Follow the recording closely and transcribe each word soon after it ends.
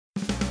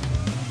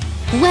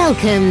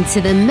Welcome to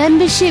the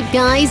Membership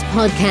Guys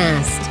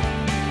podcast.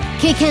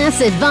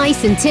 Kick-ass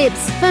advice and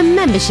tips for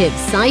membership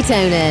site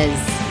owners.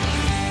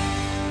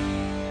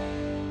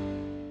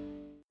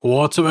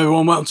 What's up,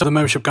 everyone? Welcome to the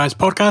Membership Guys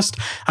podcast.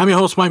 I'm your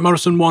host, Mike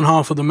Morrison, one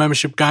half of the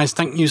Membership Guys.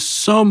 Thank you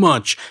so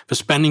much for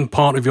spending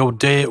part of your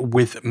day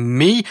with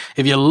me.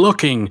 If you're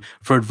looking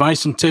for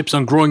advice and tips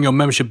on growing your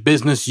membership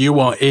business, you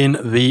are in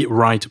the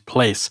right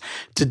place.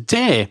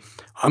 Today,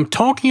 I'm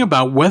talking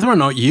about whether or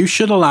not you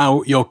should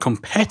allow your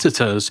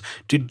competitors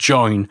to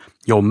join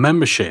your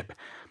membership.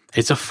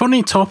 It's a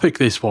funny topic,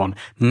 this one.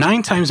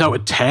 9 times out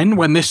of 10,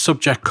 when this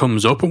subject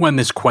comes up and when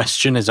this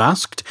question is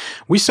asked,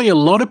 we see a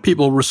lot of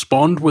people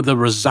respond with a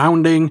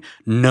resounding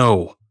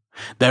no.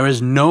 There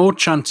is no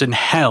chance in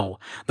hell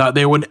that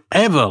they would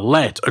ever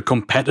let a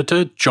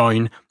competitor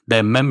join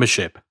their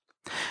membership.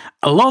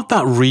 A lot of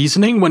that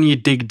reasoning, when you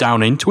dig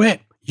down into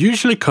it,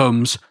 usually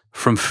comes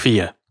from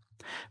fear.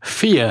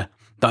 Fear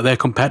that their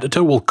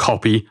competitor will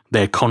copy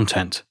their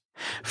content.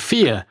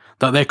 Fear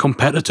that their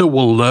competitor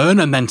will learn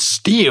and then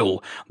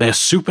steal their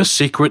super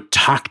secret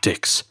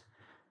tactics.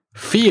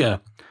 Fear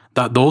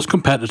that those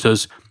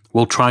competitors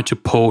will try to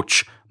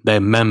poach their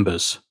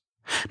members.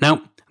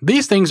 Now,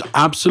 these things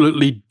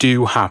absolutely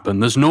do happen.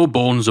 There's no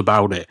bones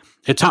about it.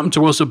 It's happened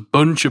to us a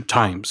bunch of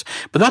times.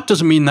 But that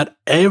doesn't mean that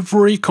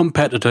every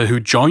competitor who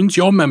joins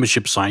your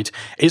membership site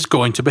is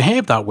going to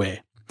behave that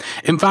way.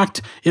 In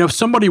fact, if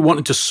somebody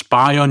wanted to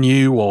spy on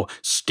you or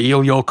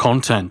steal your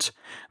content,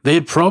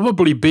 they'd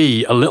probably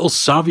be a little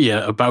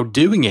savvier about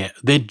doing it.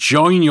 They'd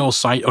join your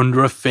site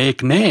under a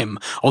fake name,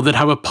 or they'd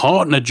have a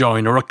partner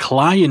join or a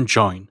client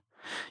join.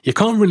 You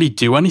can't really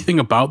do anything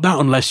about that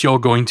unless you're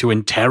going to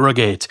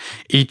interrogate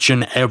each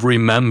and every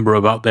member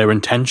about their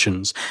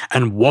intentions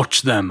and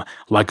watch them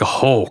like a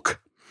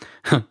hawk.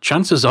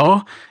 Chances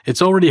are,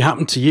 it's already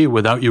happened to you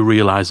without you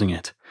realizing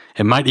it.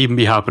 It might even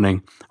be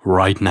happening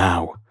right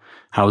now.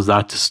 How's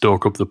that to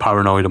stoke up the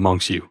paranoid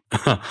amongst you?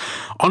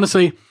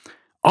 Honestly,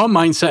 our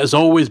mindset has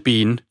always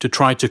been to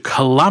try to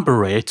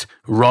collaborate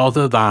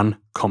rather than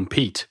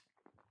compete.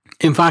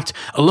 In fact,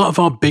 a lot of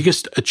our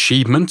biggest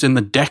achievements in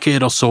the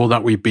decade or so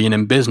that we've been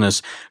in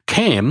business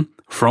came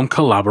from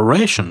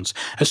collaborations,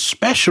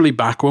 especially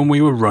back when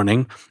we were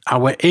running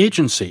our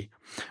agency.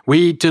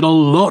 We did a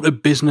lot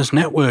of business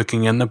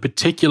networking, and the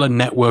particular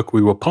network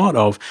we were part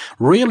of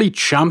really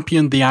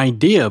championed the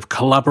idea of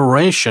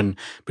collaboration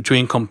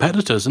between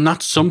competitors, and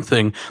that's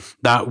something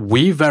that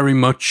we very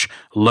much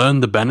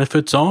learned the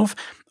benefits of,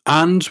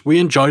 and we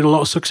enjoyed a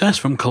lot of success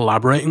from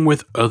collaborating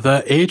with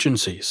other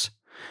agencies.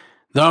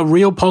 There are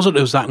real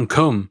positives that can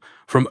come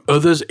from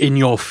others in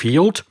your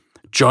field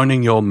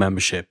joining your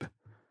membership.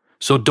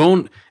 So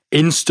don't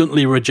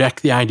instantly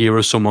reject the idea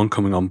of someone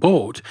coming on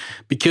board,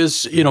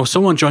 because,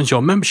 someone joins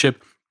your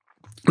membership,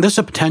 there's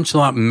a potential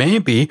that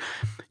maybe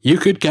you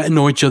could get to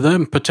know each other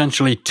and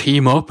potentially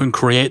team up and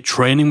create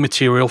training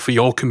material for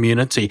your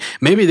community.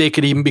 Maybe they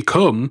could even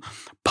become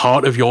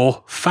part of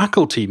your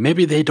faculty.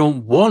 Maybe they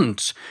don't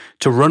want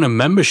to run a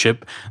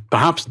membership.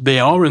 Perhaps they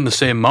are in the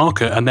same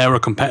market and they're a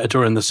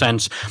competitor in the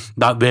sense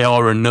that they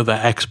are another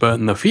expert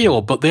in the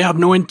field, but they have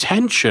no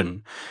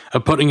intention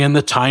of putting in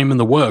the time and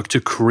the work to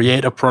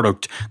create a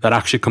product that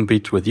actually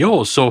competes with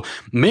yours. So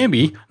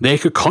maybe they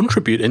could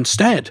contribute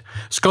instead.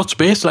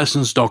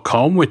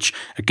 ScottSpacelessons.com, which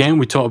again,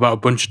 we talked about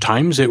a bunch of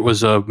times. It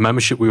was a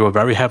membership we were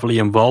very heavily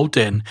involved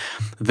in.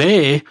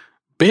 They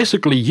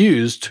basically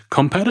used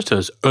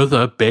competitors,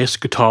 other bass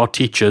guitar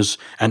teachers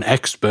and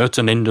experts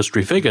and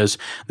industry figures.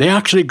 They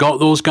actually got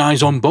those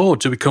guys on board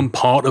to become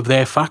part of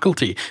their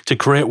faculty, to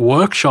create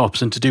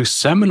workshops and to do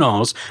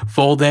seminars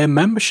for their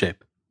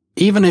membership.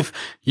 Even if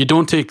you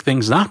don't take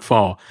things that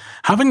far,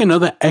 having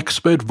another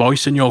expert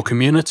voice in your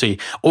community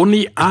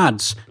only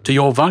adds to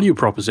your value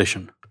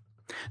proposition.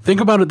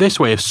 Think about it this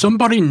way. If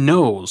somebody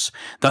knows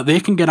that they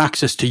can get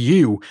access to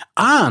you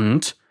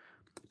and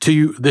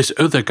to this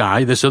other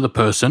guy, this other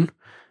person,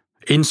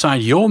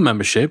 inside your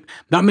membership,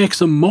 that makes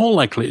them more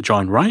likely to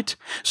join, right?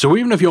 So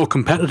even if your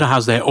competitor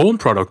has their own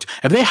product,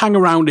 if they hang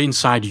around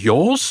inside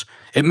yours,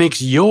 it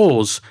makes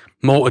yours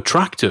more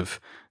attractive.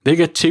 They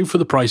get 2 for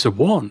the price of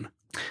 1.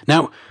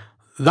 Now,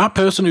 that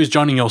person who's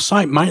joining your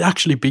site might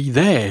actually be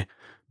there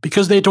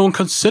because they don't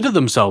consider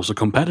themselves a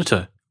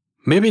competitor.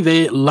 Maybe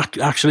they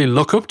actually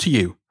look up to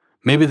you.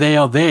 Maybe they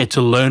are there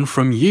to learn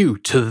from you.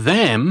 To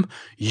them,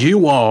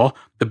 you are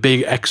the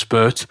big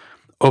expert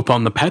up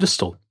on the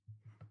pedestal.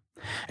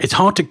 It's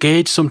hard to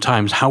gauge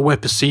sometimes how we're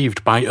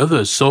perceived by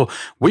others. So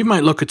we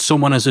might look at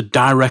someone as a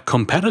direct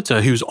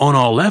competitor who's on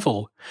our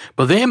level,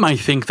 but they might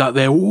think that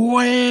they're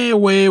way,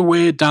 way,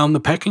 way down the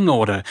pecking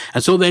order.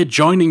 And so they're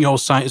joining your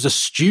site as a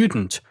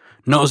student,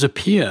 not as a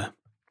peer.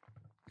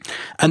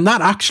 And that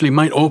actually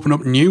might open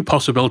up new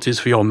possibilities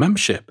for your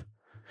membership.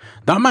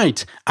 That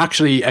might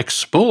actually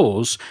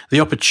expose the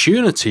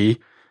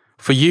opportunity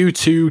for you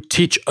to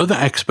teach other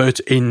experts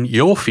in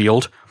your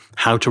field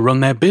how to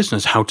run their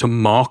business, how to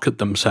market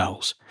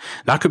themselves.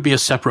 That could be a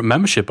separate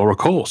membership or a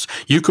course.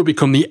 You could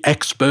become the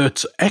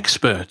expert's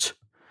expert,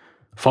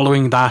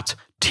 following that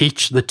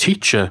teach the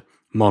teacher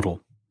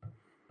model.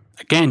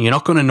 Again, you're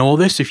not going to know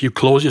this if you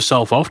close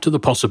yourself off to the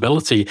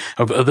possibility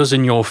of others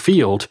in your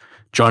field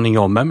joining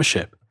your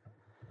membership.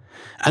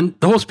 And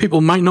those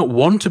people might not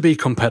want to be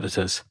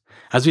competitors.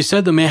 As we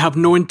said, they may have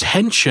no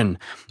intention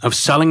of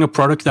selling a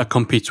product that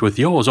competes with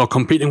yours or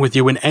competing with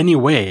you in any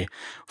way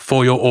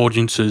for your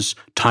audience's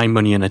time,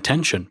 money, and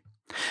attention.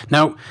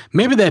 Now,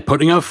 maybe they're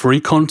putting out free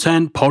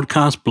content,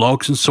 podcasts,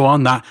 blogs, and so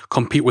on that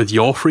compete with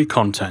your free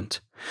content.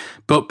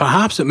 But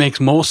perhaps it makes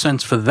more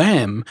sense for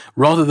them,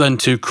 rather than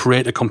to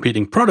create a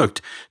competing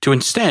product, to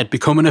instead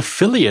become an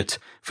affiliate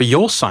for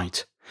your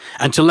site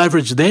and to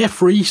leverage their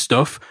free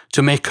stuff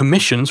to make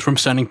commissions from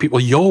sending people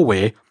your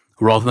way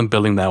rather than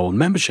building their own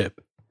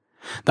membership.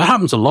 That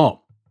happens a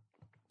lot.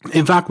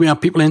 In fact, we have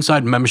people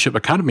inside Membership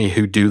Academy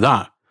who do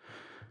that.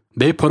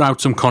 They put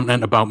out some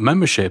content about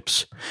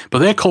memberships, but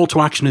their call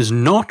to action is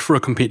not for a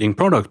competing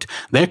product.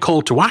 Their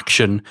call to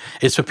action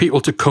is for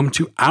people to come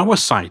to our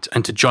site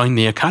and to join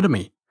the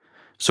academy.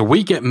 So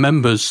we get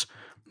members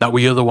that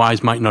we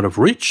otherwise might not have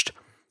reached,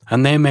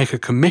 and they make a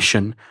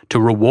commission to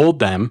reward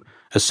them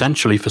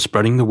essentially for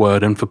spreading the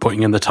word and for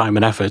putting in the time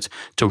and effort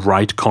to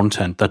write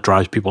content that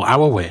drives people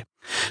our way.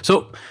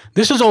 So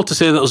this is all to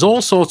say that there's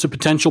all sorts of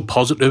potential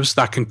positives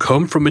that can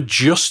come from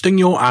adjusting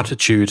your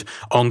attitude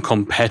on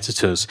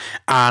competitors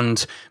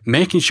and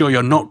making sure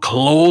you're not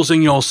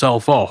closing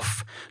yourself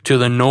off to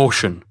the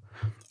notion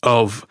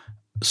of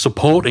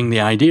supporting the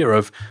idea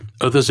of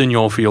others in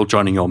your field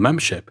joining your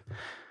membership.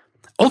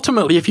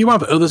 Ultimately, if you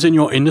have others in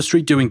your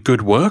industry doing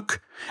good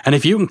work, and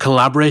if you can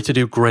collaborate to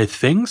do great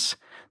things,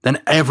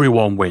 then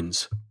everyone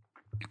wins.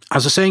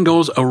 As the saying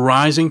goes, a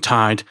rising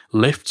tide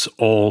lifts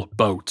all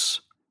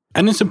boats.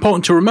 And it's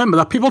important to remember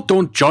that people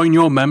don't join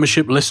your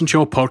membership, listen to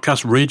your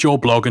podcast, read your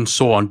blog, and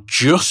so on,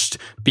 just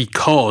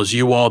because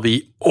you are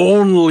the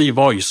only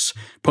voice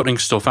putting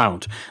stuff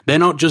out. They're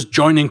not just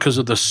joining because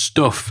of the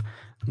stuff,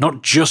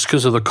 not just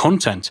because of the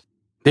content.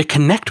 They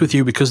connect with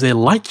you because they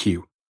like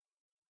you.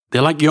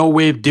 They like your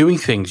way of doing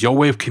things, your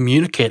way of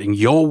communicating,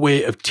 your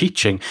way of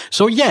teaching.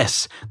 So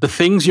yes, the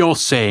things you're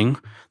saying,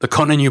 the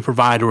content you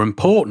provide are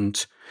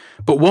important,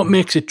 but what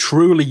makes it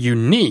truly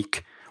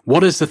unique,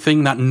 what is the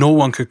thing that no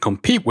one could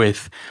compete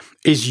with,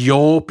 is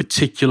your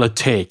particular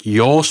take,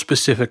 your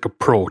specific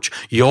approach,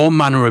 your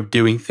manner of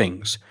doing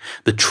things,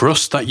 the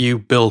trust that you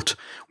built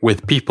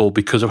with people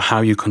because of how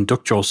you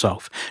conduct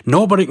yourself.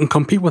 Nobody can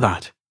compete with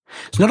that.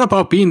 It's not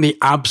about being the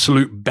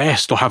absolute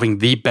best or having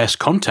the best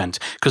content,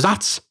 because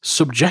that's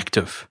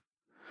subjective.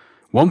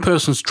 One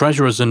person's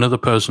treasure is another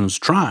person's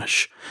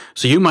trash.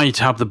 So you might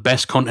have the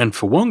best content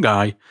for one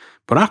guy,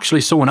 but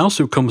actually someone else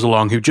who comes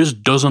along who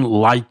just doesn't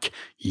like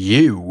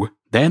you,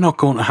 they're not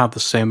going to have the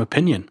same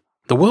opinion.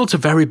 The world's a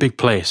very big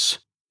place.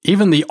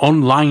 Even the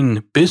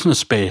online business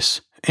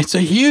space, it's a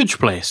huge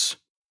place.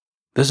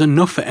 There's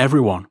enough for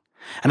everyone.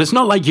 And it's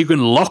not like you can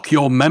lock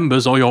your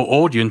members or your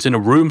audience in a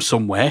room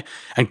somewhere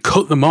and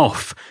cut them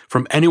off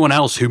from anyone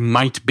else who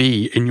might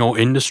be in your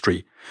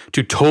industry,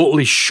 to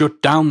totally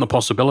shut down the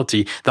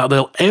possibility that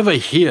they'll ever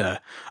hear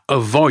a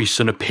voice,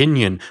 an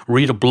opinion,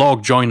 read a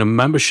blog, join a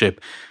membership,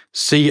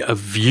 see a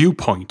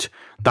viewpoint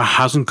that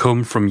hasn't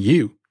come from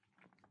you.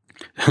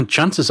 And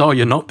chances are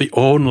you're not the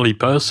only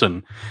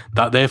person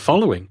that they're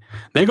following.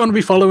 They're going to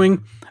be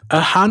following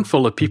a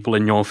handful of people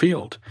in your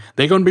field.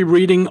 They're going to be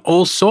reading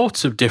all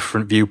sorts of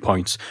different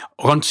viewpoints,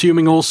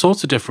 consuming all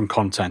sorts of different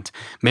content.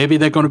 Maybe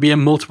they're going to be in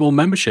multiple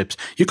memberships.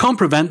 You can't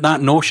prevent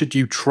that, nor should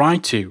you try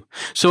to.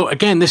 So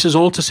again, this is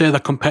all to say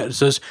that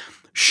competitors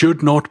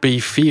should not be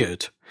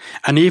feared.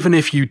 And even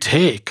if you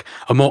take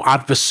a more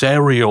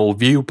adversarial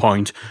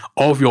viewpoint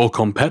of your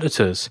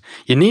competitors,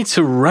 you need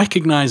to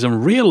recognize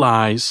and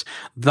realize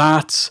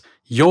that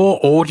your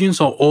audience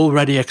are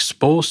already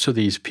exposed to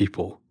these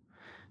people.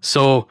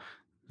 So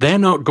they're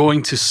not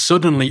going to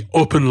suddenly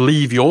up and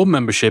leave your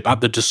membership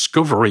at the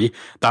discovery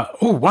that,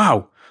 oh,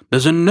 wow,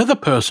 there's another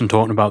person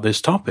talking about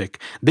this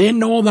topic. They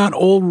know that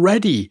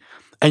already,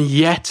 and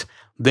yet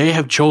they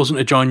have chosen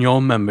to join your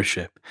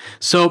membership.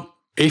 So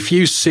if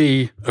you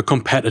see a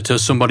competitor,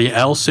 somebody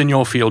else in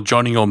your field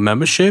joining your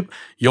membership,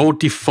 your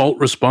default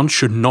response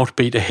should not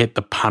be to hit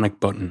the panic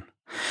button.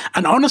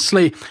 And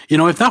honestly,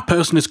 if that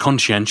person is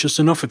conscientious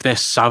enough, if they're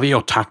savvy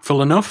or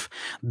tactful enough,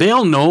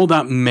 they'll know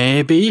that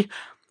maybe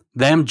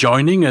them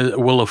joining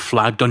will have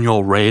flagged on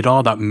your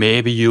radar that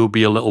maybe you'll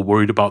be a little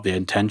worried about their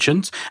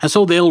intentions, and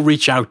so they'll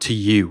reach out to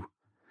you.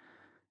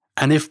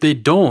 And if they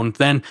don't,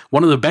 then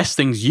one of the best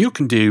things you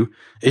can do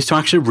is to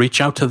actually reach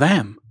out to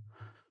them.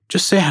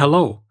 Just say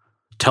hello.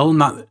 Tell them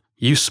that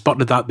you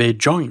spotted that they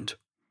joined.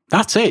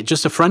 That's it.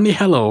 Just a friendly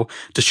hello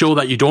to show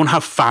that you don't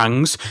have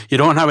fangs, you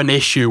don't have an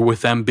issue with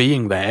them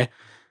being there,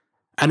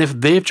 And if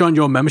they've joined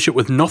your membership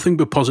with nothing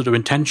but positive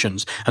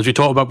intentions, as we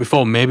talked about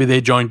before, maybe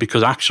they joined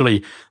because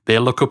actually they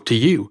look up to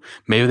you.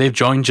 Maybe they've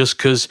joined just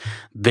because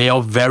they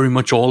are very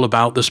much all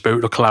about the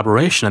spirit of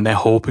collaboration and they're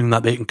hoping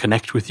that they can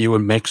connect with you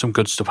and make some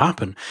good stuff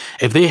happen.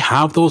 If they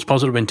have those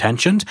positive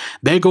intentions,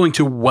 they're going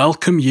to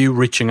welcome you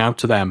reaching out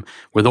to them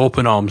with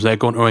open arms. They're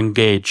going to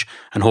engage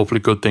and hopefully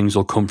good things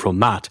will come from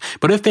that.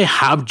 But if they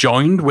have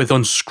joined with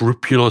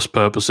unscrupulous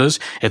purposes,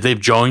 if they've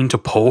joined to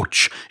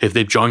poach, if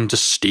they've joined to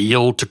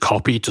steal, to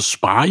copy, to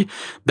spy,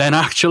 then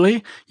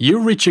actually you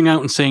reaching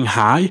out and saying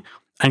hi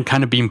and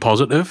kind of being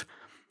positive,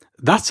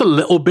 that's a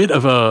little bit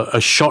of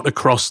a shot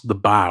across the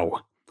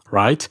bow,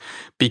 right?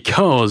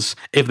 Because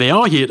if they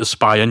are here to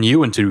spy on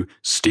you and to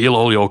steal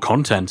all your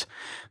content,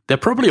 they're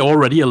probably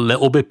already a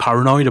little bit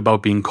paranoid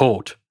about being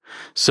caught.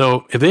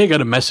 So if they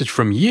get a message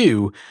from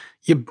you,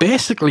 you're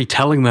basically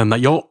telling them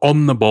that you're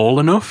on the ball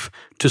enough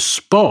to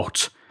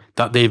spot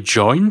that they've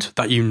joined,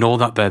 that you know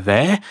that they're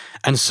there.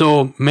 And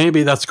so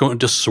maybe that's going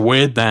to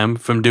dissuade them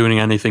from doing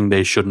anything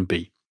they shouldn't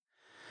be.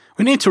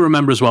 We need to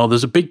remember as well,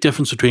 there's a big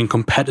difference between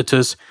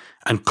competitors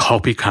and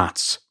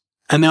copycats.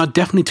 And there are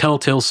definitely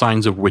telltale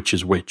signs of which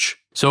is which.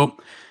 So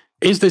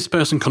is this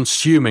person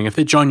consuming, if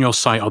they join your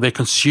site, are they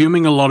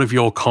consuming a lot of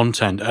your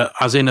content,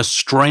 as in a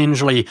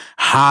strangely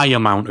high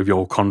amount of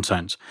your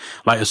content?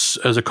 Like as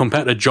a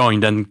competitor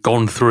joined and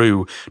gone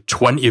through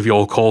 20 of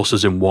your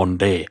courses in one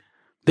day.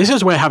 This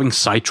is where having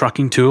site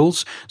tracking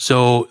tools,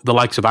 so the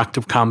likes of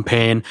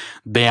ActiveCampaign,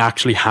 they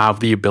actually have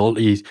the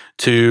ability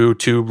to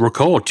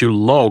record, to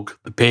log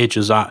the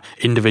pages that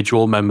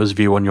individual members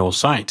view on your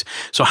site.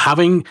 So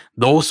having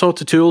those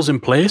sorts of tools in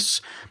place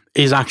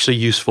is actually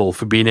useful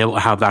for being able to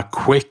have that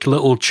quick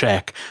little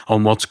check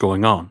on what's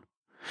going on.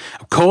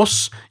 Of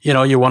course,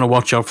 you want to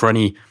watch out for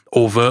any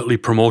overtly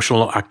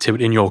promotional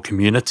activity in your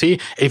community.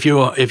 If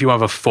you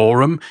have a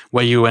forum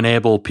where you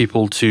enable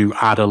people to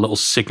add a little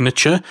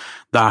signature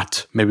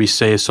that maybe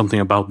says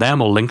something about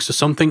them or links to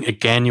something,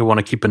 again, you want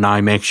to keep an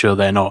eye, make sure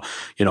they're not,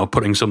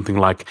 putting something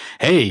like,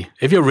 hey,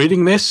 if you're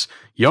reading this,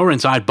 you're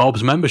inside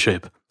Bob's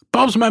membership.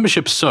 Bob's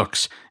membership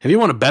sucks. If you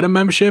want a better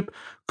membership,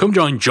 come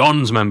join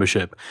John's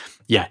membership.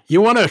 Yeah,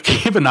 you want to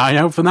keep an eye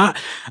out for that.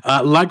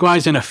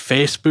 Likewise, in a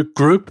Facebook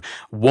group,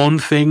 one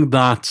thing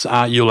that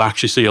you'll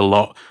actually see a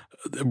lot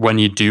when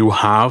you do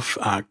have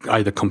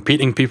either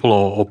competing people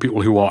or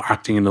people who are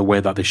acting in the way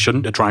that they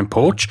shouldn't to try and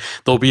poach,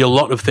 there'll be a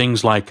lot of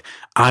things like,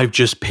 I've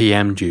just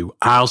PM'd you,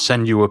 I'll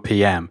send you a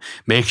PM,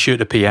 make sure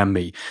to PM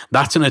me.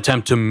 That's an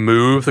attempt to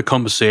move the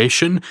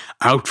conversation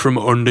out from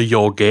under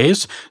your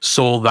gaze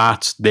so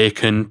that they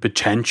can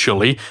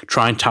potentially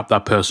try and tap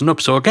that person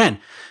up. So again,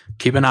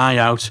 keep an eye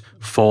out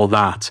for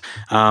that.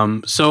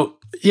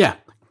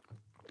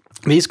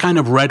 These kind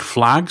of red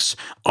flags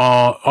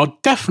are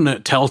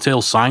definite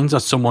telltale signs that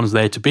someone's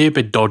there to be a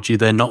bit dodgy.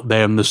 They're not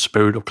there in the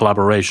spirit of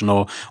collaboration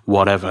or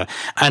whatever.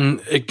 And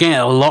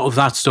again, a lot of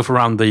that stuff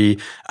around the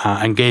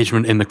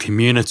engagement in the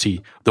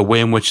community, the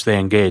way in which they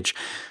engage.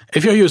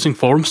 If you're using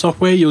forum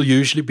software, you'll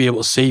usually be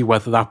able to see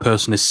whether that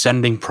person is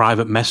sending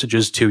private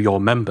messages to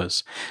your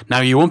members.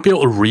 Now, you won't be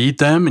able to read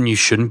them, and you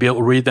shouldn't be able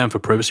to read them for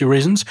privacy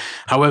reasons.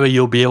 However,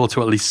 you'll be able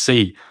to at least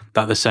see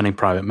that they're sending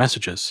private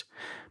messages.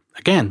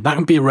 Again, that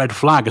can be a red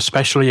flag,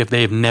 especially if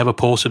they've never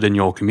posted in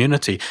your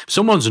community. If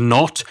someone's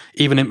not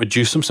even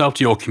introduced themselves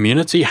to your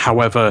community,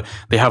 however,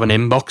 they have an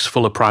inbox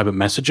full of private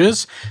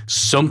messages,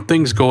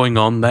 something's going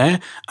on there,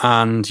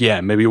 and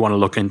maybe you want to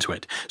look into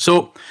it.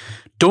 So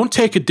don't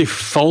take a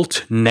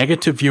default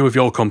negative view of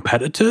your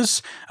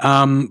competitors,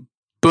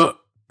 but,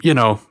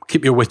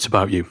 keep your wits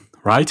about you,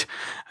 right?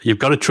 You've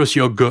got to trust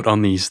your gut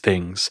on these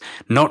things.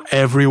 Not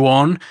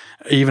everyone,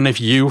 even if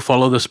you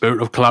follow the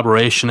spirit of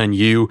collaboration and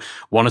you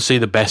want to see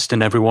the best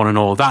in everyone and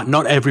all that,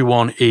 not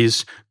everyone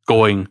is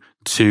going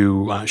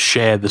to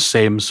share the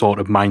same sort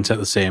of mindset,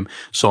 the same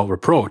sort of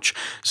approach.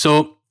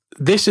 So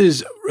this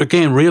is,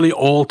 again, really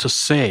all to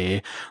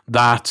say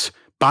that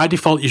by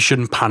default, you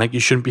shouldn't panic,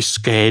 you shouldn't be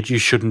scared, you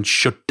shouldn't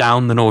shut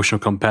down the notion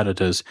of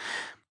competitors,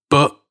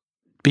 but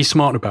be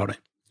smart about it.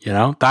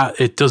 That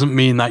it doesn't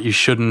mean that you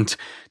shouldn't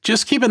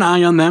just keep an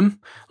eye on them,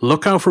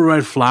 look out for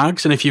red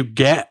flags. And if you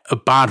get a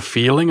bad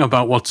feeling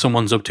about what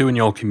someone's up to in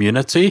your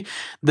community,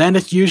 then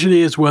it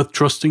usually is worth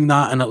trusting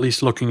that and at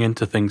least looking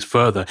into things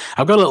further.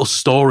 I've got a little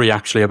story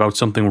actually about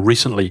something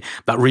recently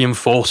that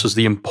reinforces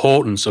the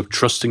importance of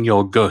trusting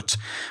your gut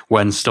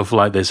when stuff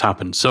like this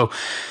happens. So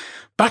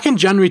back in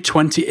January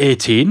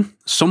 2018,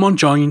 someone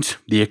joined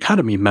the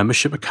Academy,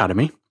 Membership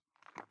Academy.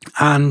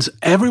 And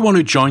everyone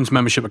who joins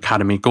Membership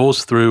Academy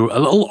goes through a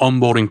little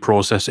onboarding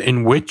process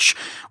in which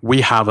we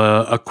have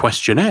a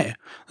questionnaire.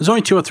 There's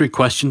only 2 or 3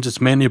 questions.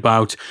 It's mainly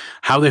about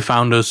how they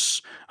found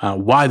us,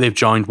 why they've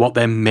joined, what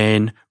their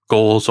main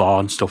goals are,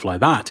 and stuff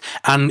like that.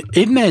 And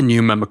in their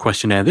new member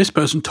questionnaire, this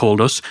person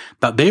told us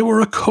that they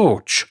were a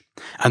coach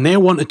and they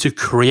wanted to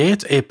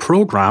create a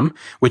program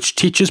which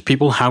teaches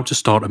people how to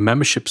start a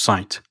membership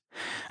site.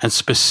 And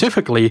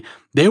specifically,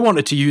 they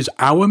wanted to use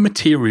our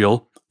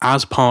material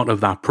as part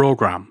of that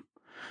program.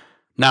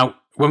 Now,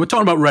 when we're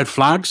talking about red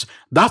flags,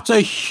 that's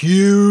a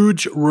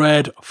huge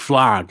red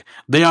flag.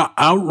 They are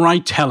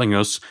outright telling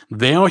us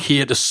they are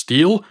here to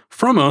steal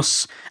from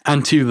us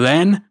and to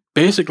then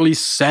basically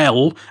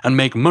sell and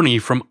make money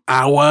from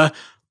our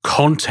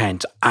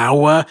content,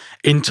 our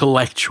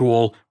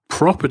intellectual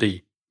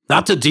property.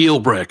 That's a deal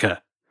breaker.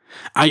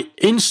 I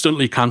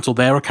instantly cancelled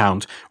their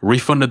account,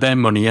 refunded their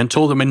money, and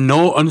told them in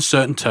no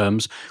uncertain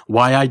terms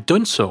why I'd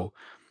done so.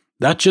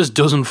 That just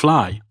doesn't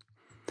fly.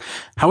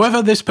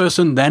 However, this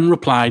person then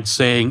replied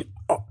saying,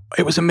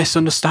 it was a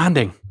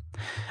misunderstanding.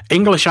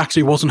 English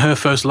actually wasn't her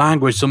first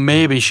language, so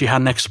maybe she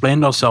hadn't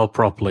explained herself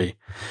properly.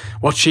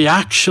 What she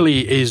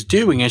actually is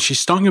doing is she's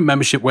starting a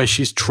membership where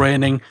she's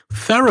training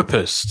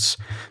therapists,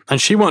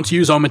 and she wants to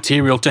use our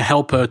material to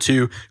help her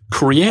to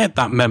create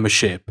that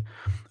membership.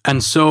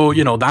 And so,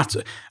 that's,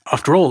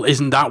 after all,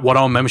 isn't that what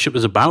our membership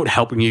is about,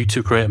 helping you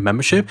to create a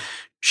membership?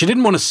 She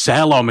didn't want to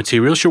sell our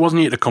material. She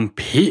wasn't here to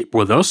compete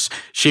with us.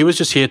 She was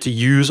just here to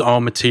use our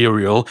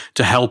material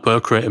to help her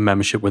create a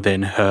membership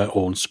within her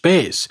own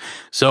space.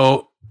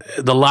 So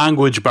the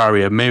language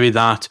barrier,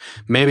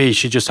 maybe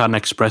she just hadn't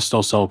expressed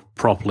herself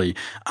properly.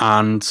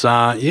 And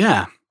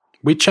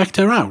we checked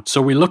her out.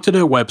 So we looked at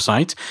her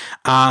website,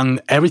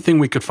 and everything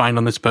we could find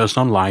on this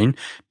person online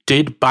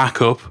did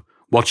back up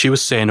what she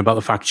was saying about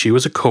the fact she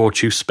was a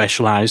coach who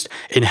specialized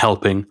in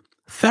helping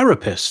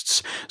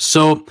therapists.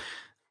 So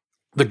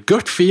the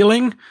gut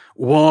feeling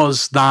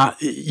was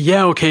that,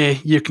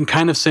 you can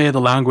kind of say the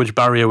language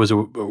barrier was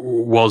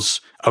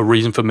a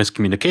reason for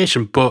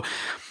miscommunication, but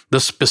the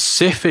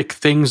specific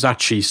things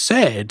that she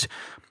said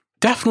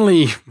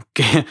definitely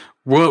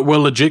were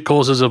legit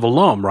causes of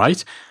alarm,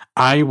 right?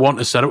 I want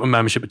to set up a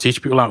membership to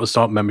teach people how to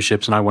start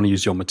memberships, and I want to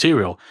use your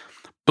material.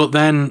 But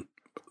then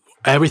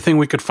everything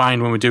we could find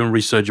when we were doing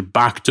research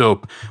backed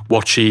up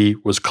what she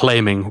was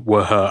claiming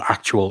were her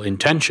actual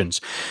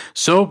intentions.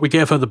 So we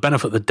gave her the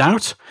benefit of the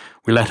doubt.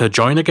 We let her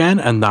join again,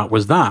 and that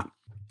was that.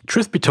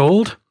 Truth be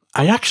told,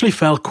 I actually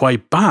felt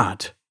quite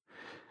bad.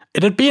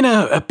 It had been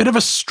a bit of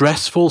a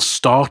stressful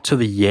start to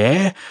the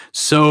year,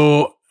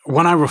 so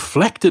when I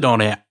reflected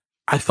on it,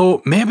 I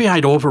thought maybe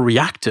I'd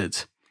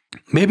overreacted.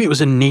 Maybe it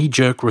was a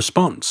knee-jerk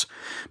response,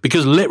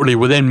 because literally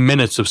within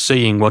minutes of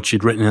seeing what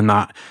she'd written in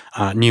that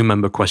new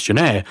member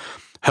questionnaire,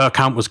 her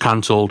account was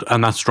cancelled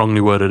and that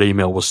strongly worded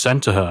email was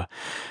sent to her.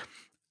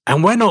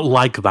 And we're not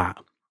like that.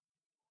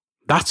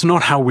 That's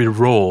not how we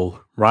roll,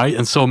 right?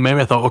 And so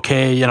maybe I thought,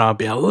 okay, I'd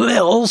be a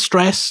little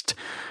stressed.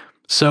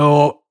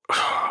 So,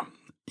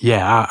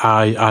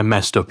 I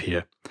messed up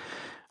here.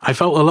 I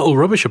felt a little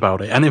rubbish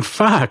about it. And in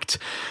fact,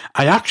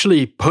 I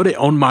actually put it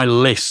on my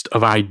list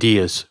of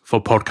ideas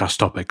for podcast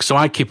topics. So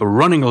I keep a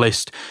running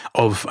list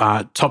of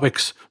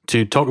topics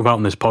to talk about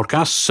in this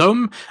podcast.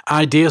 Some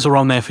ideas are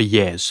on there for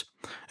years.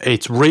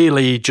 It's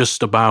really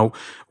just about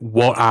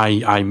what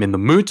I'm in the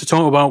mood to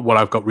talk about, what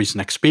I've got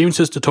recent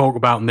experiences to talk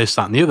about, and this,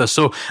 that, and the other.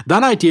 So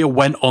that idea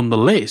went on the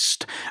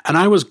list, and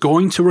I was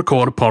going to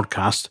record a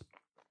podcast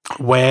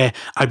where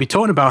I'd be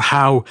talking about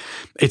how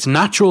it's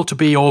natural to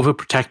be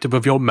overprotective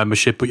of your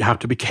membership, but you have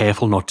to be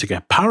careful not to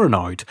get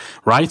paranoid,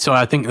 right? So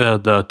I think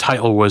the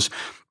title was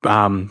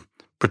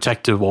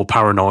Protective or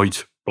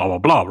Paranoid, blah, blah,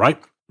 blah, right?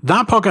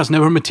 That podcast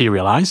never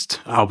materialized,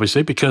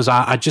 obviously, because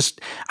I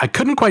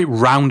couldn't quite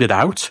round it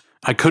out.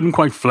 I couldn't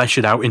quite flesh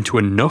it out into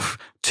enough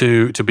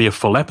to be a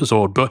full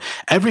episode. But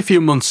every few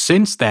months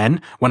since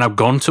then, when I've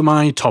gone to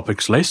my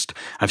topics list,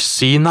 I've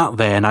seen that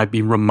there and I've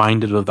been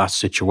reminded of that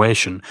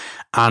situation.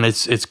 And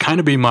it's kind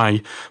of been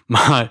my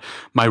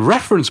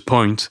reference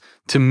point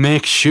to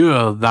make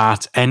sure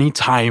that any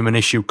time an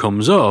issue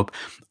comes up,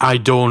 I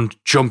don't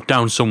jump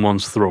down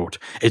someone's throat.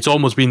 It's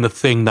almost been the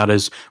thing that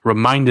has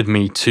reminded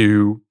me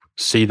to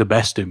see the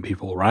best in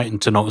people, right?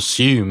 And to not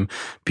assume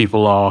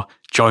people are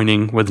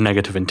joining with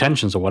negative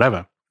intentions or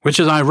whatever, which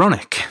is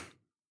ironic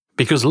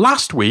because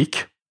last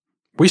week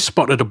we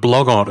spotted a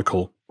blog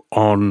article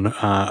on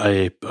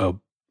a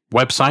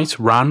website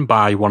ran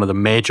by one of the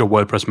major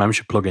WordPress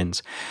membership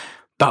plugins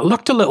that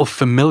looked a little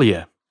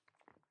familiar.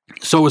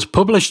 So it was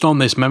published on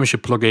this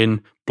membership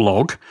plugin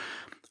blog,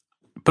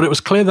 but it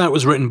was clear that it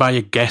was written by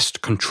a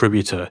guest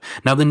contributor.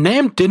 Now, the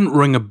name didn't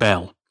ring a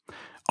bell.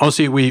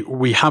 Obviously,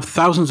 we have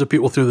thousands of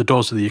people through the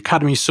doors of the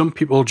Academy. Some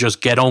people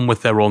just get on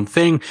with their own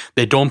thing.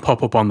 They don't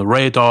pop up on the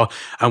radar.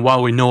 And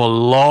while we know a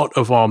lot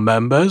of our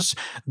members,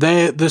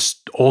 there's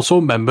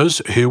also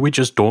members who we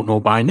just don't know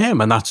by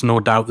name. And that's no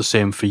doubt the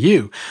same for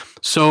you.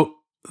 So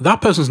that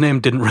person's name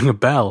didn't ring a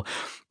bell.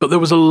 But there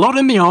was a lot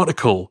in the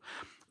article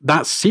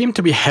that seemed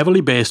to be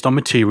heavily based on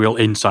material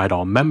inside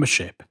our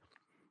membership.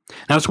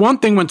 Now, it's one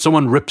thing when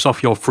someone rips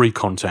off your free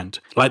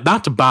content. Like,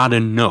 that's bad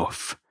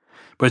enough.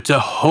 But it's a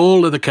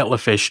whole other kettle of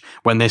fish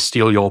when they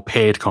steal your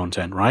paid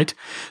content, right?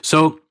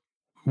 So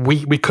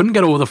we couldn't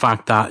get over the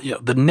fact that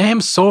the name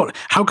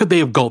how could they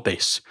have got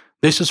this?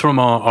 This is from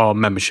our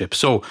membership.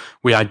 So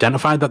we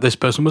identified that this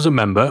person was a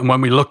member. And when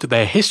we looked at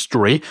their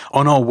history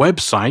on our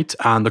website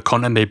and the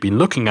content they've been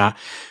looking at,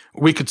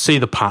 we could see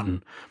the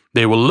pattern.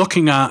 They were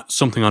looking at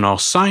something on our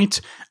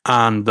site,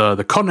 and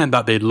the content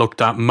that they'd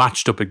looked at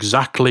matched up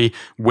exactly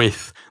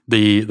with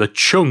the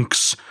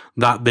chunks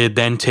that they'd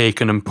then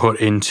taken and put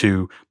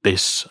into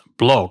this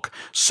blog.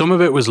 Some of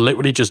it was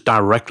literally just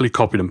directly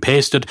copied and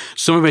pasted.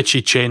 Some of it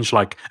she changed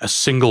like a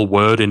single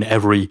word in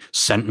every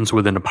sentence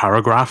within a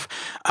paragraph.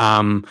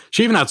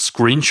 She even had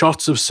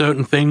screenshots of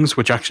certain things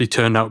which actually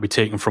turned out to be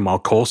taken from our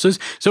courses.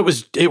 So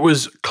it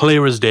was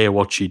clear as day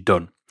what she'd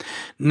done.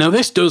 Now,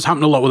 this does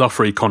happen a lot with our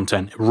free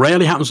content. It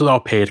rarely happens with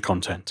our paid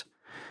content.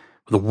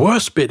 But the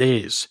worst bit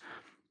is,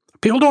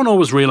 people don't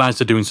always realize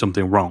they're doing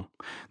something wrong.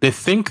 They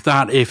think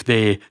that if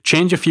they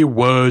change a few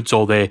words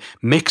or they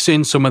mix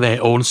in some of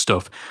their own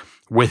stuff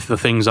with the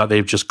things that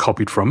they've just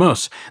copied from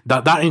us,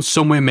 that in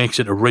some way makes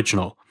it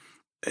original.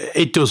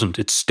 It doesn't.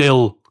 It's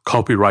still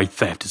copyright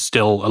theft. It's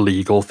still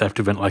illegal theft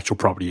of intellectual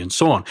property and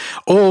so on.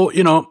 Or,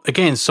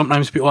 again,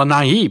 sometimes people are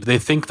naive. They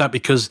think that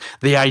because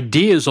the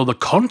ideas or the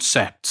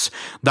concepts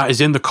that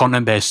is in the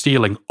content they're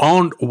stealing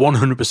aren't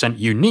 100%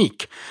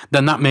 unique,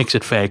 then that makes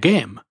it fair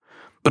game.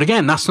 But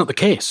again, that's not the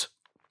case.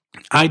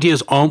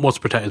 Ideas aren't what's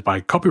protected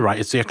by copyright.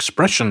 It's the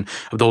expression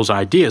of those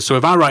ideas. So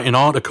if I write an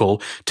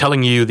article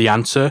telling you the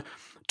answer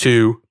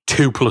to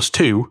 2 +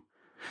 2,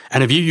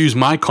 and if you use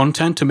my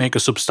content to make a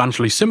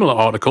substantially similar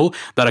article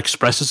that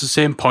expresses the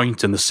same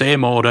point in the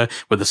same order,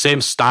 with the same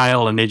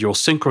style and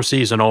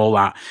idiosyncrasies and all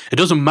that, it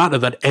doesn't matter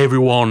that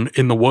everyone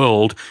in the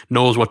world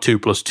knows what 2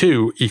 +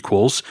 2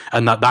 equals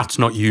and that that's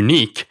not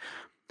unique.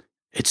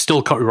 It's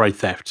still copyright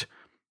theft.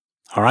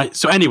 All right.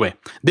 So anyway,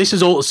 this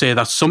is all to say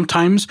that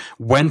sometimes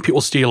when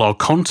people steal our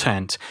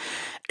content,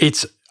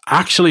 it's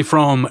actually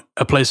from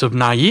a place of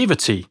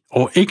naivety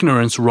or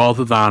ignorance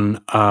rather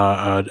than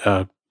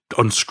a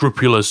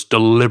unscrupulous,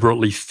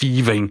 deliberately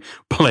thieving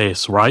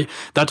place, right?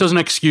 That doesn't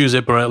excuse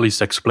it, but at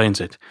least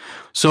explains it.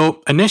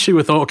 So initially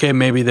we thought, okay,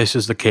 maybe this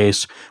is the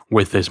case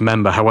with this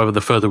member. However, the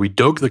further we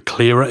dug, the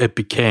clearer it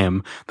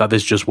became that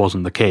this just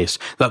wasn't the case,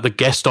 that the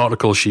guest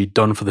article she'd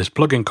done for this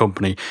plugin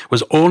company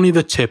was only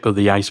the tip of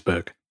the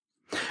iceberg.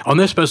 On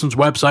this person's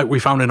website, we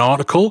found an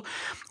article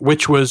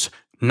which was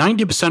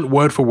 90%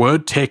 word for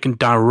word taken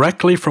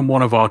directly from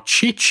one of our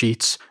cheat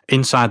sheets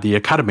inside the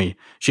Academy.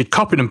 She'd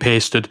copied and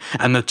pasted,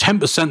 and the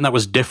 10% that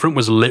was different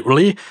was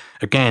literally,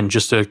 again,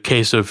 just a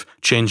case of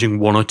changing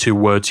 1 or 2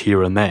 words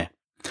here and there.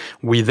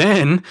 We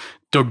then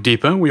dug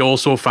deeper. We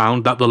also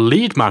found that the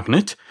lead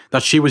magnet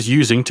that she was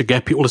using to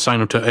get people to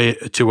sign up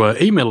to her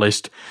email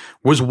list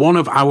was one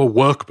of our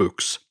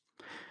workbooks.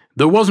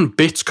 There wasn't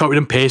bits copied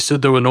and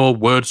pasted. There were no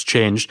words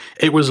changed.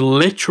 It was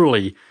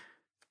literally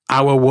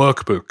our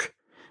workbook.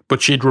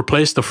 But she'd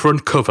replaced the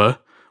front cover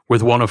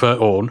with one of her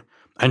own,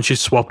 and she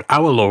swapped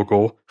our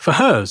logo for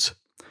hers.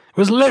 It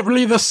was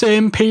literally the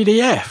same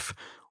PDF,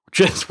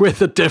 just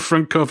with a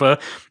different cover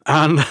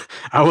and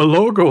our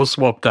logo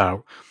swapped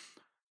out.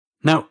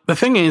 Now, the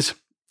thing is,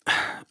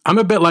 I'm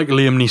a bit like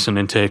Liam Neeson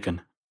in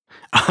Taken.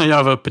 I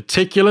have a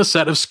particular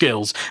set of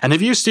skills, and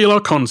if you steal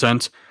our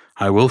content,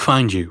 I will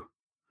find you.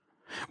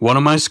 One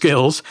of my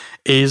skills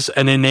is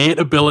an innate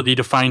ability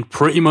to find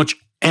pretty much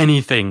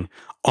anything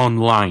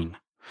online.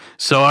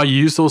 So I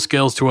used those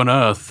skills to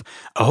unearth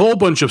a whole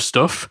bunch of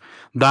stuff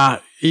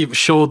that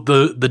showed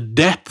the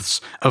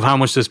depths of how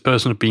much this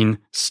person had been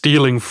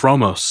stealing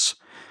from us.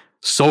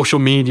 Social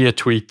media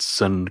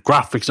tweets and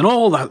graphics and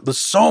all that. There's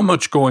so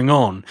much going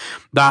on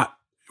that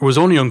was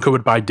only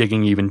uncovered by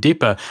digging even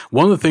deeper.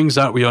 One of the things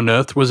that we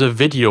unearthed was a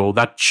video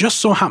that just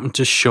so happened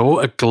to show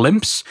a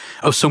glimpse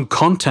of some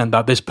content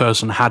that this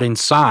person had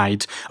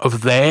inside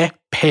of their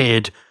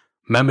paid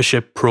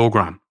membership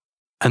program.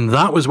 And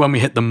that was when we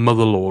hit the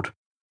motherlode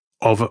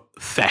of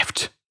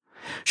theft.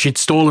 She'd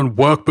stolen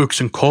workbooks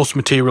and course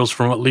materials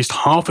from at least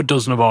half a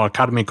dozen of our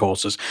Academy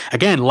courses.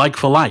 Again, like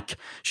for like.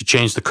 She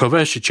changed the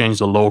cover, she changed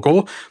the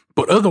logo,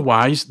 but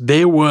otherwise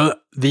they were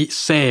the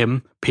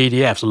same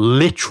PDFs,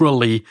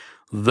 literally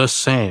the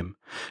same.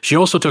 She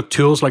also took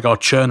tools like our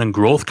churn and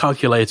growth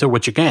calculator,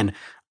 which again,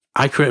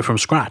 I created from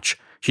scratch.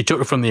 She took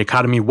it from the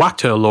Academy,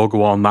 whacked her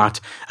logo on that,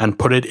 and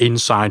put it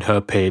inside her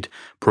paid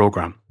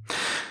program.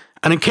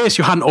 And in case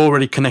you hadn't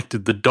already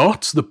connected the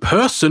dots, the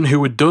person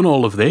who had done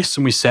all of this,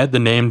 and we said the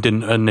name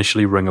didn't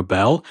initially ring a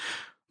bell,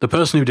 the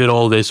person who did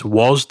all this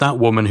was that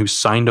woman who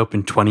signed up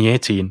in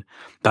 2018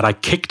 that I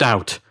kicked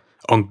out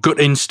on gut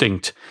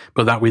instinct,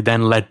 but that we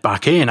then let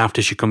back in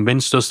after she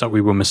convinced us that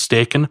we were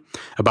mistaken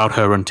about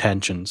her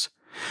intentions.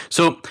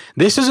 So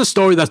this is a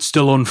story that's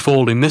still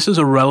unfolding. This is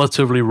a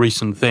relatively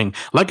recent thing.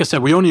 Like I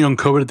said, we only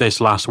uncovered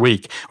this last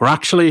week. We're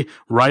actually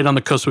right on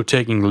the cusp of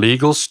taking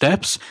legal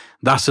steps.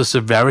 That's the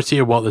severity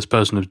of what this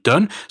person has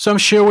done. So I'm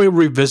sure we'll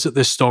revisit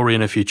this story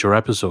in a future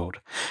episode.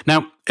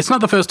 Now, it's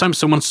not the first time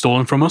someone's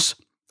stolen from us.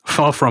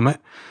 Far from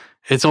it.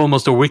 It's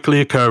almost a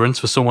weekly occurrence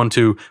for someone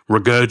to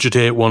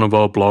regurgitate one of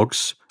our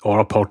blogs or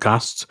our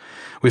podcasts.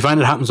 We find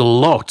it happens a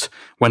lot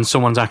when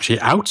someone's actually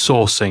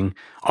outsourcing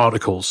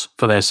articles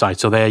for their site,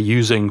 so they're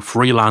using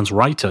freelance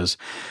writers.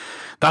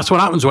 That's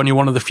what happens when you're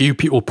one of the few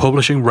people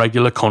publishing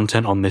regular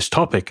content on this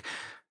topic.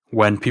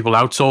 When people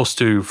outsource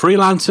to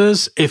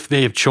freelancers, if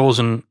they've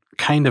chosen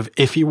kind of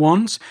iffy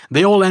ones,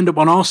 they all end up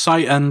on our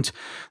site and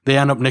they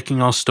end up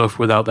nicking our stuff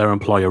without their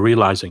employer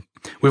realizing.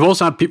 We've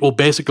also had people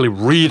basically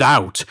read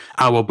out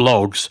our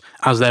blogs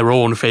as their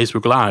own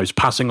Facebook Lives,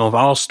 passing off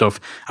our stuff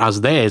as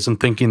theirs and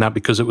thinking that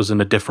because it was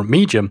in a different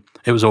medium,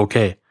 it was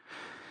okay.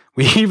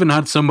 We even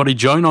had somebody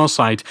join our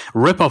site,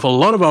 rip off a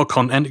lot of our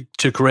content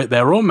to create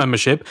their own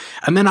membership,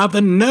 and then have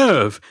the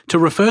nerve to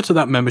refer to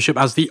that membership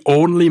as the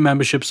only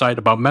membership site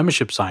about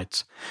membership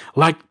sites.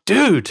 Like,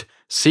 dude,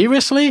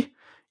 seriously?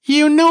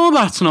 You know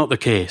that's not the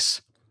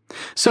case.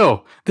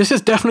 So, this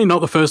is definitely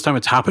not the first time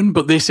it's happened,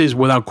 but this is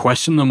without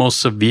question the most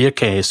severe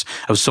case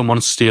of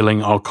someone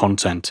stealing our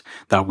content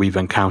that we've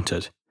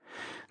encountered.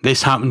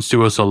 This happens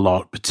to us a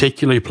lot,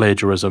 particularly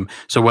plagiarism,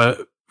 so we're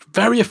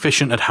very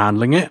efficient at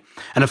handling it.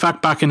 And in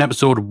fact, back in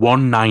episode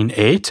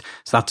 198,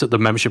 so that's at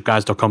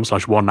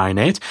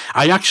themembershipguys.com/198,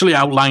 I actually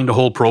outlined a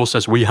whole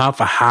process we have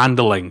for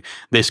handling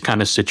this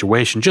kind of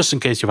situation. Just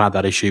in case you've had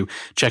that issue,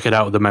 check it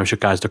out at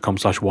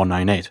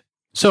themembershipguys.com/198.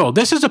 So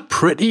this is a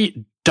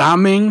pretty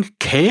damning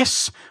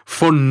case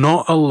for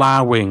not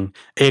allowing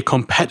a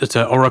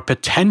competitor or a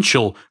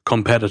potential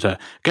competitor.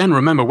 Again,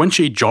 remember, when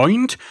she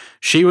joined,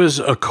 she was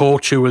a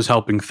coach who was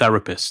helping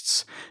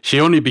therapists. She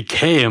only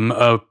became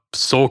a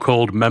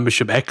so-called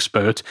membership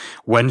expert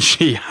when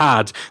she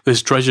had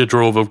this treasure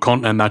trove of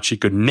content that she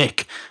could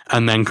nick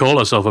and then call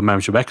herself a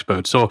membership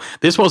expert. So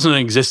this wasn't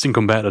an existing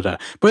competitor,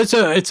 but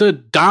it's a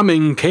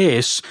damning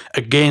case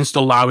against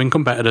allowing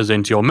competitors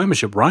into your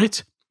membership,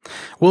 right?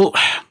 Well,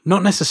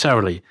 not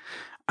necessarily.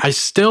 I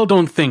still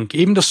don't think,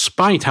 even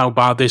despite how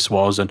bad this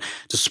was and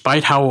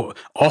despite how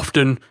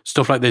often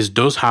stuff like this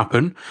does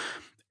happen,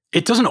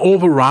 it doesn't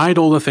override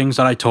all the things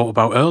that I talked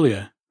about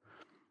earlier.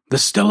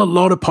 There's still a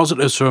lot of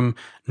positives from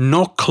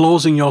not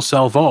closing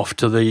yourself off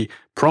to the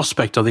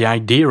prospect or the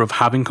idea of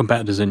having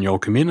competitors in your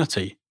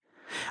community.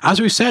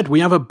 As we said, we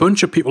have a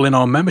bunch of people in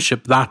our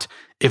membership that,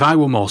 if I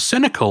were more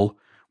cynical,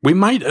 we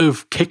might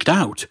have kicked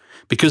out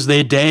because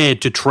they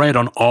dared to tread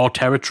on our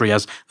territory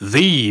as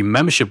the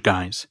membership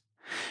guys.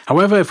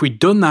 However, if we'd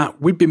done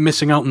that, we'd be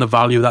missing out on the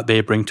value that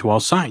they bring to our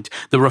site,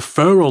 the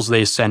referrals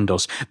they send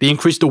us, the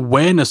increased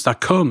awareness that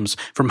comes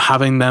from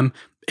having them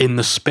in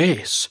the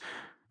space,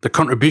 the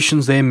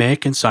contributions they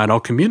make inside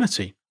our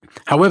community.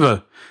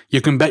 However,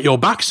 you can bet your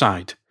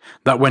backside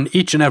that when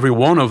each and every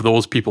one of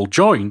those people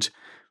joined,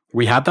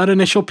 we had that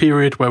initial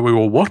period where we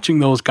were watching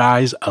those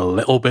guys a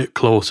little bit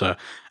closer,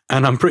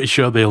 and I'm pretty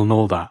sure they'll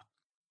know that.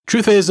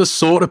 Truth is, the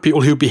sort of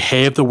people who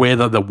behave the way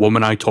that the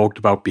woman I talked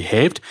about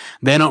behaved,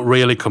 they're not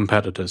really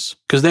competitors,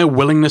 because their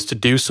willingness to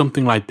do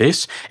something like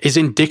this is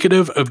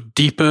indicative of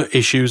deeper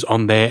issues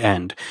on their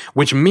end,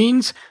 which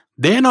means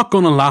they're not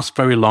going to last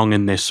very long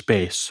in this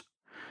space.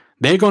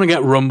 They're going to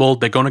get rumbled,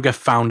 they're going to get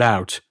found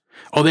out,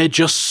 or they're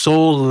just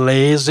so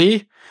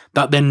lazy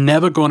that they're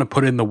never going to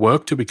put in the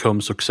work to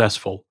become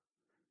successful.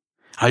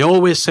 I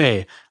always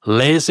say,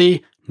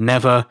 lazy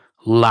never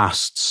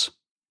lasts.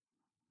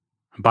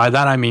 By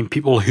that I mean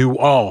people who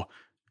are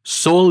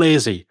so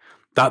lazy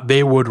that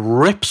they would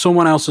rip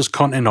someone else's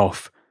content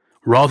off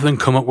rather than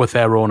come up with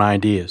their own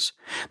ideas,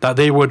 that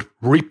they would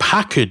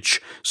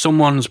repackage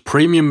someone's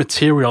premium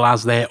material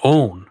as their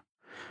own,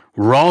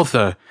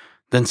 rather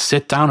than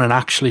sit down and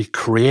actually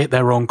create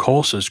their own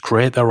courses,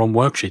 create their own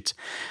worksheets.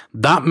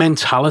 That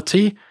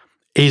mentality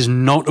is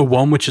not a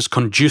one which is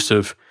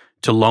conducive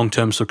to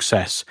long-term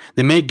success.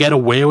 They may get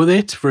away with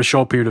it for a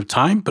short period of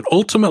time, but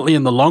ultimately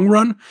in the long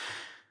run,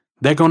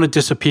 they're going to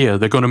disappear.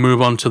 They're going to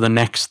move on to the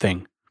next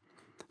thing.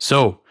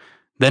 So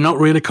they're not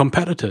really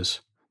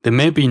competitors. They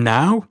may be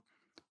now,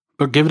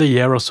 but give it a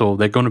year or so,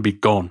 they're going to be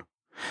gone.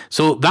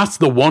 So that's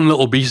the one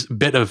little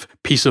bit of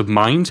peace of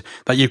mind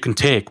that you can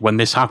take when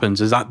this happens,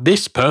 is that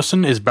this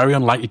person is very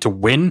unlikely to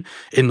win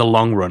in the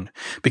long run,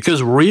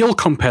 because real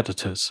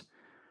competitors,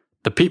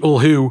 the people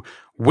who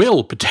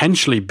will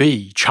potentially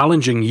be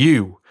challenging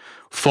you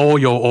for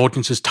your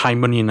audience's time,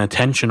 money, and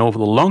attention over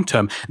the long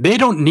term, they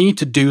don't need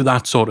to do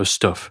that sort of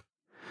stuff.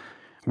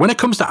 When it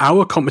comes to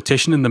our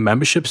competition in the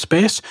membership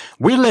space,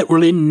 we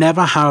literally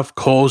never have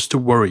cause to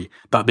worry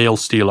that they'll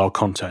steal our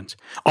content.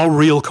 Our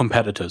real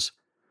competitors.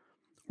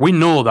 We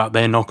know that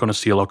they're not going to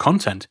steal our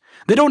content.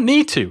 They don't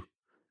need to,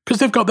 because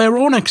they've got their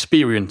own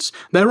experience,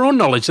 their own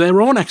knowledge,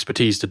 their own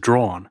expertise to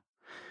draw on.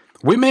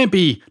 We may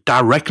be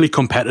directly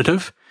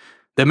competitive.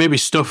 There may be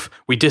stuff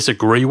we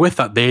disagree with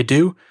that they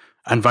do,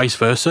 and vice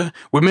versa.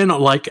 We may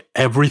not like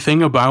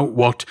everything about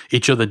what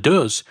each other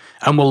does,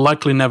 and will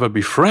likely never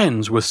be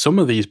friends with some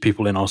of these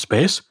people in our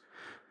space.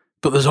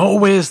 But there's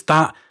always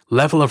that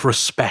level of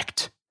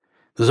respect.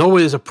 There's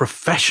always a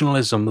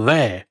professionalism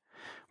there,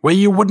 where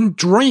you wouldn't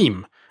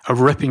dream of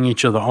ripping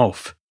each other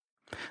off.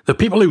 The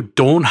people who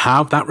don't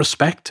have that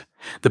respect,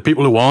 the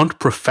people who aren't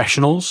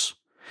professionals,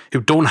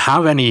 who don't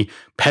have any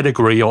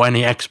pedigree or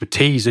any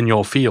expertise in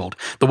your field,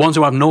 the ones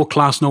who have no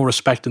class, no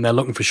respect, and they're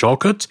looking for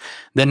shortcuts,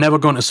 they're never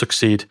going to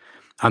succeed,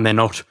 and they're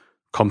not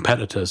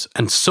competitors.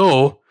 And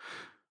so,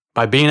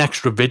 by being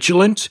extra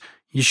vigilant,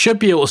 You should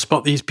be able to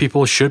spot these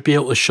people, should be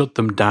able to shut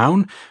them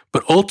down.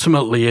 But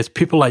ultimately, it's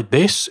people like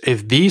this,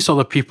 if these are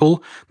the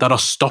people that are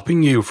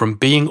stopping you from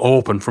being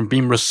open, from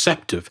being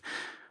receptive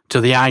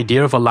to the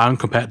idea of allowing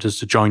competitors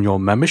to join your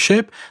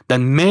membership,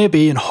 then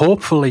maybe and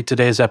hopefully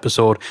today's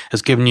episode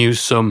has given you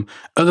some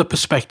other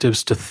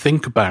perspectives to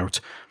think about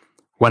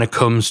when it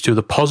comes to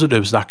the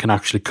positives that can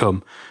actually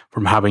come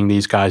from having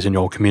these guys in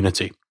your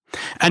community.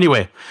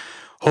 Anyway,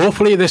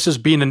 hopefully this has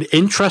been an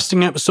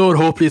interesting episode.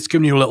 Hopefully it's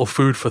given you a little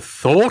food for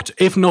thought.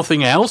 If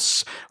nothing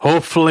else,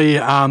 hopefully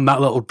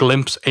that little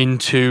glimpse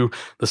into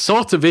the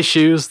sort of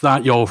issues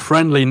that your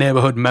friendly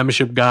neighborhood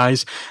membership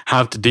guys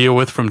have to deal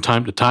with from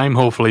time to time.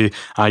 Hopefully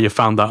you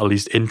found that at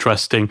least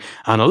interesting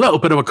and a little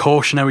bit of a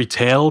cautionary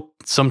tale.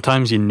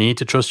 Sometimes you need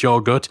to trust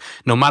your gut.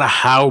 No matter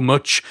how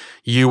much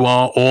you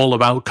are all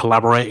about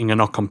collaborating and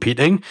not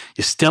competing,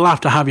 you still have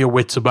to have your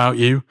wits about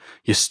you.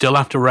 You still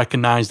have to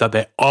recognize that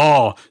there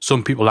are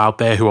some people out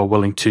there who are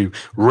willing to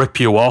rip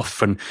you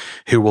off and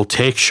who will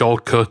take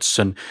shortcuts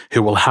and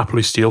who will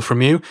happily steal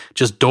from you.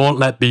 Just don't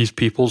let these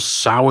people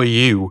sour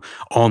you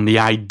on the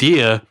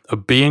idea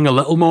of being a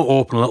little more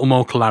open, a little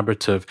more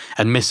collaborative,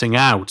 and missing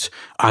out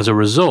as a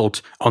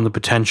result on the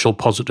potential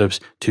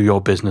positives to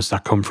your business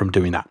that come from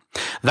doing that.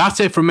 That's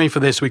it from me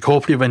for this week.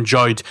 Hopefully you've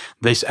enjoyed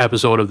this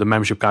episode of the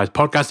Membership Guys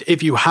podcast.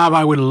 If you have,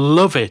 I would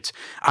love it.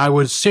 I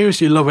would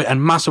seriously love it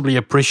and massively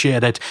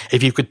appreciate it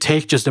if you could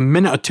take just a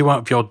minute or two out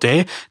of your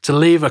day to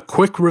leave a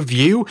quick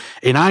review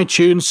in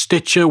iTunes,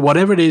 Stitcher,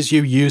 whatever it is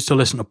you use to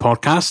listen to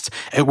podcasts.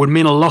 It would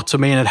mean a lot to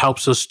me, and it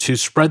helps us to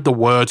spread the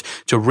word,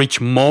 to reach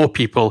more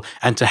people,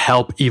 and to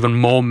help even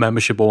more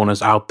membership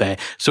owners out there.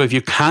 So if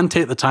you can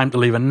take the time to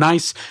leave a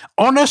nice,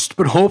 honest,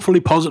 but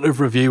hopefully positive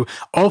review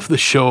of the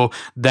show,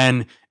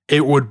 then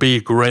it would be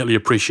greatly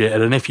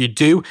appreciated. And if you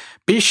do,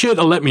 be sure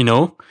to let me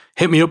know.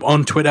 Hit me up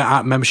on Twitter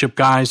at Membership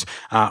Guys,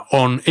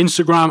 on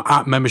Instagram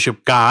at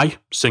Membership Guy,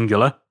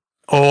 singular,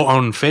 or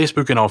on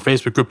Facebook in our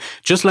Facebook group.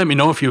 Just let me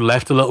know if you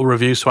left a little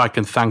review so I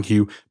can thank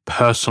you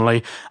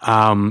personally.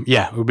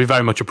 It would be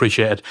very much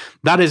appreciated.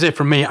 That is it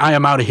from me. I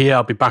am out of here.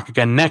 I'll be back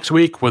again next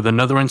week with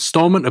another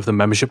installment of the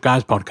Membership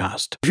Guys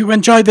podcast. If you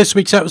enjoyed this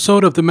week's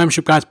episode of the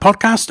Membership Guys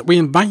podcast, we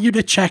invite you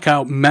to check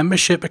out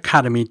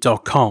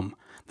membershipacademy.com.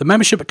 The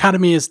Membership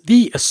Academy is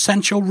the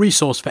essential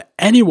resource for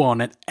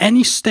anyone at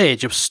any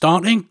stage of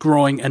starting,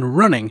 growing, and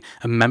running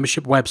a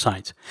membership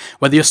website.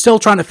 Whether you're still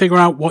trying to figure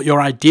out what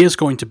your idea is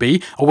going to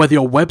be, or whether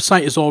your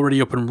website is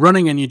already up and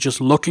running and you're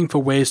just looking for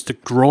ways to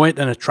grow it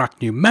and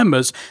attract new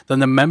members, then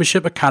the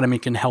Membership Academy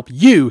can help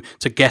you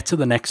to get to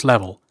the next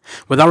level.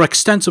 With our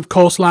extensive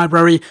course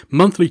library,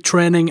 monthly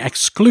training,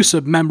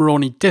 exclusive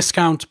member-only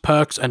discounts,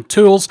 perks, and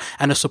tools,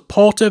 and a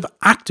supportive,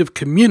 active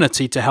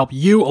community to help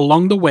you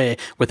along the way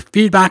with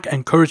feedback,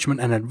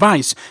 encouragement, and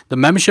advice, the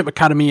Membership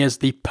Academy is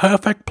the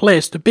perfect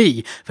place to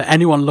be for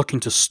anyone looking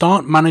to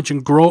start, manage,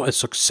 and grow a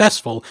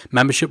successful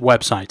membership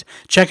website.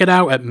 Check it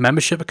out at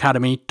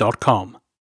membershipacademy.com.